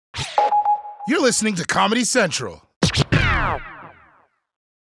You're listening to Comedy Central.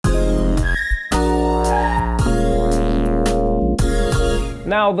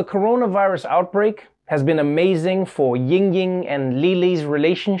 Now, the coronavirus outbreak has been amazing for Ying Ying and Lily's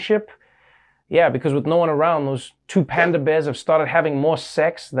relationship. Yeah, because with no one around, those two panda bears have started having more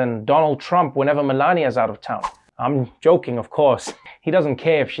sex than Donald Trump whenever Melania's out of town. I'm joking, of course. He doesn't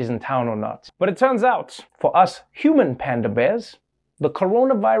care if she's in town or not. But it turns out, for us human panda bears, the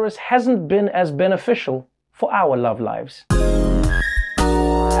coronavirus hasn't been as beneficial for our love lives.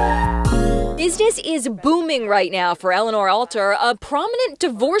 Business is booming right now for Eleanor Alter, a prominent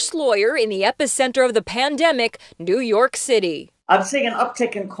divorce lawyer in the epicenter of the pandemic, New York City. I'm seeing an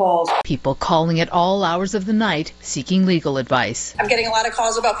uptick in calls. People calling at all hours of the night seeking legal advice. I'm getting a lot of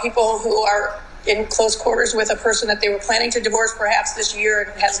calls about people who are in close quarters with a person that they were planning to divorce perhaps this year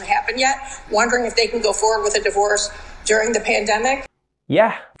and it hasn't happened yet, wondering if they can go forward with a divorce during the pandemic.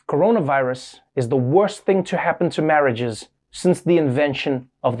 Yeah, coronavirus is the worst thing to happen to marriages since the invention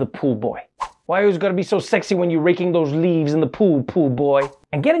of the pool boy. Why always gotta be so sexy when you're raking those leaves in the pool boy?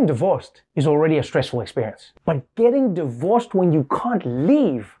 And getting divorced is already a stressful experience. But getting divorced when you can't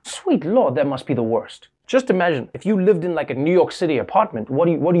leave, sweet Lord, that must be the worst. Just imagine, if you lived in like a New York City apartment, what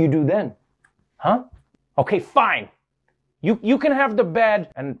do you do then? Huh? Okay, fine. You can have the bed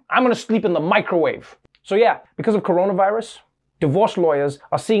and I'm gonna sleep in the microwave. So yeah, because of coronavirus, divorce lawyers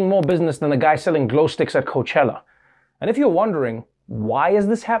are seeing more business than the guy selling glow sticks at Coachella. And if you're wondering, why is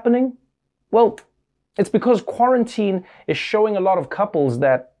this happening? Well, it's because quarantine is showing a lot of couples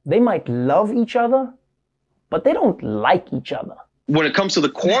that they might love each other, but they don't like each other. When it comes to the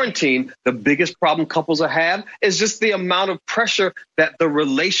quarantine, the biggest problem couples have is just the amount of pressure that the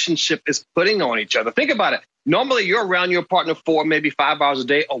relationship is putting on each other. Think about it. Normally, you're around your partner 4, maybe 5 hours a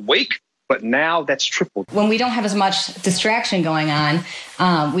day awake, but now that's tripled. When we don't have as much distraction going on,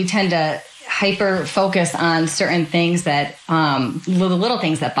 we tend to hyper focus on certain things that little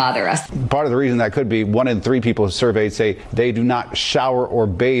things that bother us. Part of the reason that could be 1 in 3 people surveyed say they do not shower or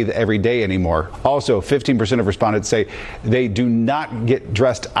bathe every day anymore. Also, 15% of respondents say they do not get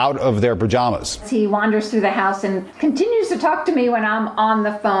dressed out of their pajamas. He wanders through the house and continues to talk to me when I'm on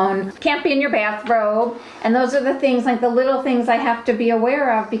the phone. Can't be in your bathrobe. And those are the things, like the little things I have to be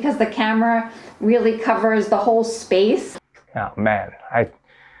aware of because the camera really covers the whole space. Oh man,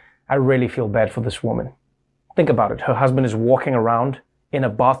 I really feel bad for this woman. Think about it. Her husband is walking around in a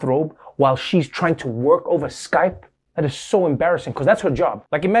bathrobe while she's trying to work over Skype. That is so embarrassing because that's her job.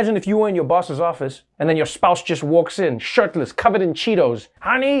 Like imagine if you were in your boss's office and then your spouse just walks in, shirtless, covered in Cheetos.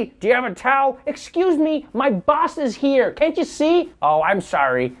 Honey, do you have a towel? Excuse me, my boss is here. Can't you see? Oh, I'm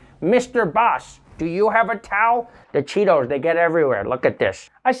sorry. Mr. Boss, do you have a towel? The Cheetos, they get everywhere. Look at this.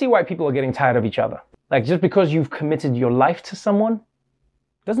 I see why people are getting tired of each other. Like just because you've committed your life to someone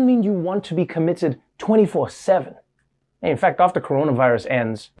doesn't mean you want to be committed 24/7. In fact, after coronavirus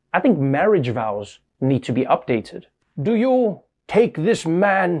ends, I think marriage vows need to be updated. Do you take this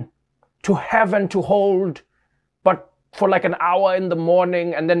man to have and to hold, but for like an hour in the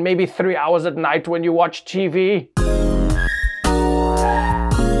morning and then maybe 3 hours at night when you watch TV?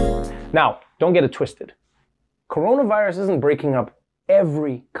 Now, don't get it twisted. Coronavirus isn't breaking up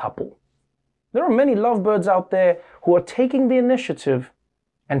every couple. There are many lovebirds out there who are taking the initiative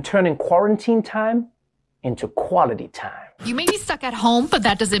and turning quarantine time into quality time. You may be stuck at home, but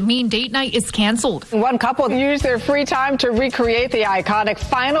that doesn't mean date night is canceled. One couple used their free time to recreate the iconic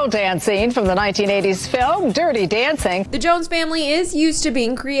final dance scene from the 1980s film, Dirty Dancing. The Jones family is used to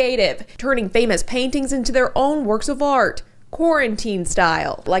being creative, turning famous paintings into their own works of art. Quarantine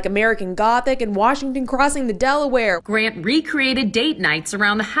style, like American Gothic and Washington crossing the Delaware. Grant recreated date nights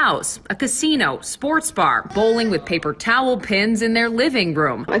around the house, a casino, sports bar, bowling with paper towel pins in their living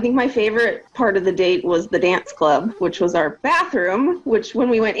room. I think my favorite part of the date was the dance club, which was our bathroom, which when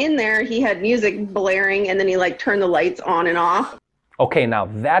we went in there, he had music blaring and then he turned the lights on and off. Okay, now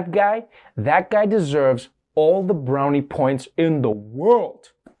that guy deserves all the brownie points in the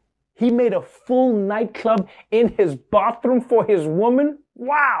world. He made a full nightclub in his bathroom for his woman.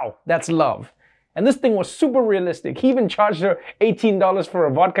 Wow, that's love. And this thing was super realistic. He even charged her $18 for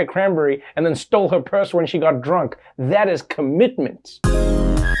a vodka cranberry and then stole her purse when she got drunk. That is commitment.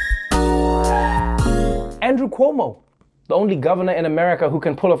 Andrew Cuomo, the only governor in America who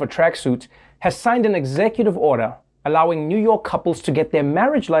can pull off a tracksuit, has signed an executive order allowing New York couples to get their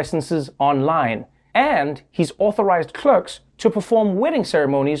marriage licenses online. And he's authorized clerks to perform wedding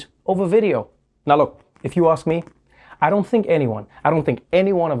ceremonies over video. Now look, if you ask me, I don't think any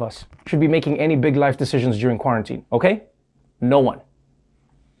one of us should be making any big life decisions during quarantine, okay? No one.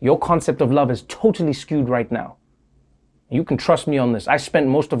 Your concept of love is totally skewed right now. You can trust me on this. I spent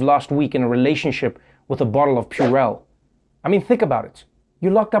most of last week in a relationship with a bottle of Purell. I mean, think about it.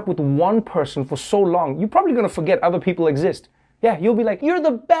 You're locked up with one person for so long, you're probably going to forget other people exist. Yeah, you'll be like, you're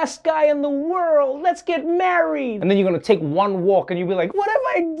the best guy in the world. Let's get married. And then you're going to take one walk and you'll be like, what have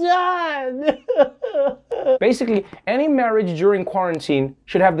I done? Basically, any marriage during quarantine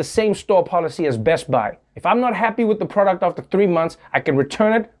should have the same store policy as Best Buy. If I'm not happy with the product after 3 months, I can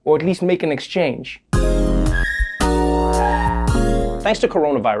return it or at least make an exchange. Thanks to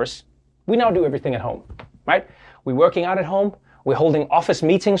coronavirus, we now do everything at home, right? We're working out at home. We're holding office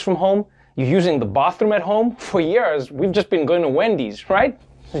meetings from home. You're using the bathroom at home. For years, we've just been going to Wendy's, right?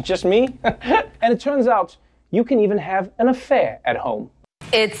 It's just me. And it turns out you can even have an affair at home.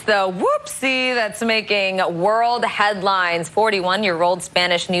 It's the whoopsie that's making world headlines. 41-year-old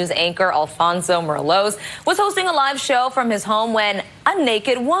Spanish news anchor Alfonso Merlos was hosting a live show from his home when a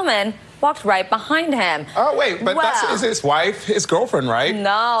naked woman walked right behind him. Oh, wait, but that's his wife, his girlfriend, right?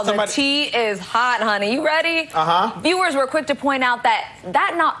 No, the tea is hot, honey. You ready? Uh-huh. Viewers were quick to point out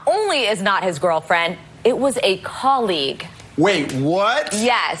that not only is not his girlfriend, it was a colleague. Wait, what?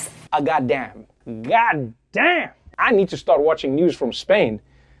 Yes. Goddamn. I need to start watching news from Spain.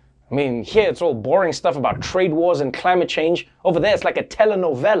 I mean, here it's all boring stuff about trade wars and climate change. Over there, it's like a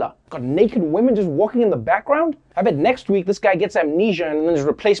telenovela. Got naked women just walking in the background? I bet next week this guy gets amnesia and then is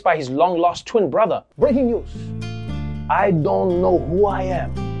replaced by his long-lost twin brother. Breaking news. I don't know who I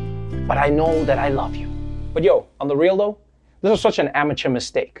am, but I know that I love you. But yo, on the real though, this is such an amateur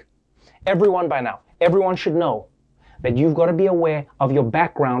mistake. Everyone should know that you've got to be aware of your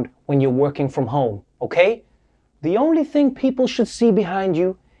background when you're working from home, okay? The only thing people should see behind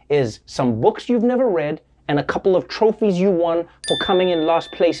you is some books you've never read and a couple of trophies you won for coming in last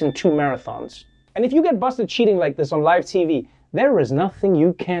place in 2 marathons. And if you get busted cheating like this on live TV, there is nothing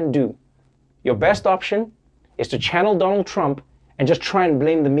you can do. Your best option is to channel Donald Trump and just try and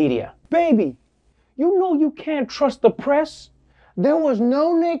blame the media. Baby, you know you can't trust the press. There was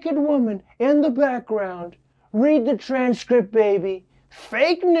no naked woman in the background. Read the transcript, baby.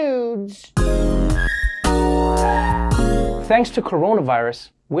 Fake nudes. Thanks to coronavirus,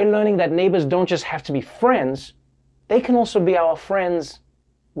 we're learning that neighbors don't just have to be friends, they can also be our friends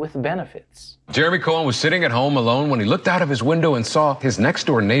with benefits. Jeremy Cohen was sitting at home alone when he looked out of his window and saw his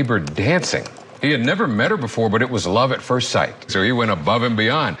next-door neighbor dancing. He had never met her before, but it was love at first sight. So he went above and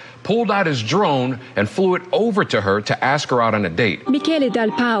beyond, pulled out his drone and flew it over to her to ask her out on a date. Michele Del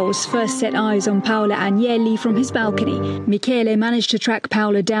Pao's first set eyes on Paola Agnelli from his balcony. Michele managed to track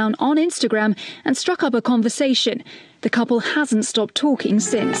Paola down on Instagram and struck up a conversation. The couple hasn't stopped talking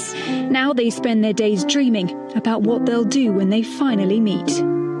since. Now they spend their days dreaming about what they'll do when they finally meet.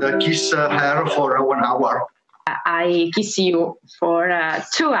 I kiss her for 1 hour. I kiss you for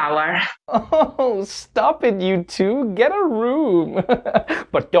 2 hours. Oh, stop it, you two. Get a room.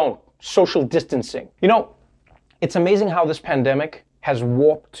 But don't. Social distancing. You know, it's amazing how this pandemic has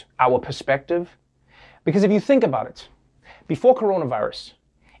warped our perspective. Because if you think about it, before coronavirus,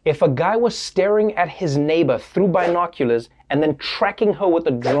 if a guy was staring at his neighbor through binoculars and then tracking her with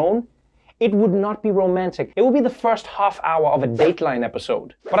a drone, it would not be romantic. It would be the first half hour of a Dateline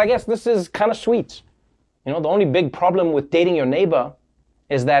episode. But I guess this is kind of sweet. You know, the only big problem with dating your neighbor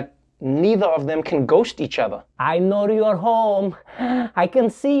is that neither of them can ghost each other. I know you're home. I can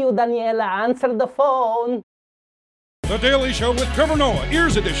see you, Daniela. Answer the phone. The Daily Show with Trevor Noah,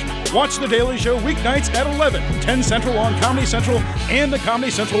 Ears Edition. Watch The Daily Show weeknights at 11, 10 Central on Comedy Central and the Comedy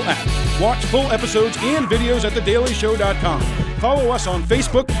Central app. Watch full episodes and videos at thedailyshow.com. Follow us on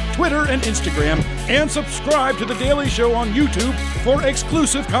Facebook, Twitter, and Instagram. And subscribe to The Daily Show on YouTube for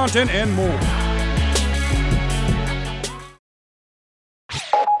exclusive content and more.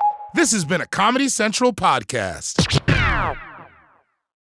 This has been a Comedy Central podcast.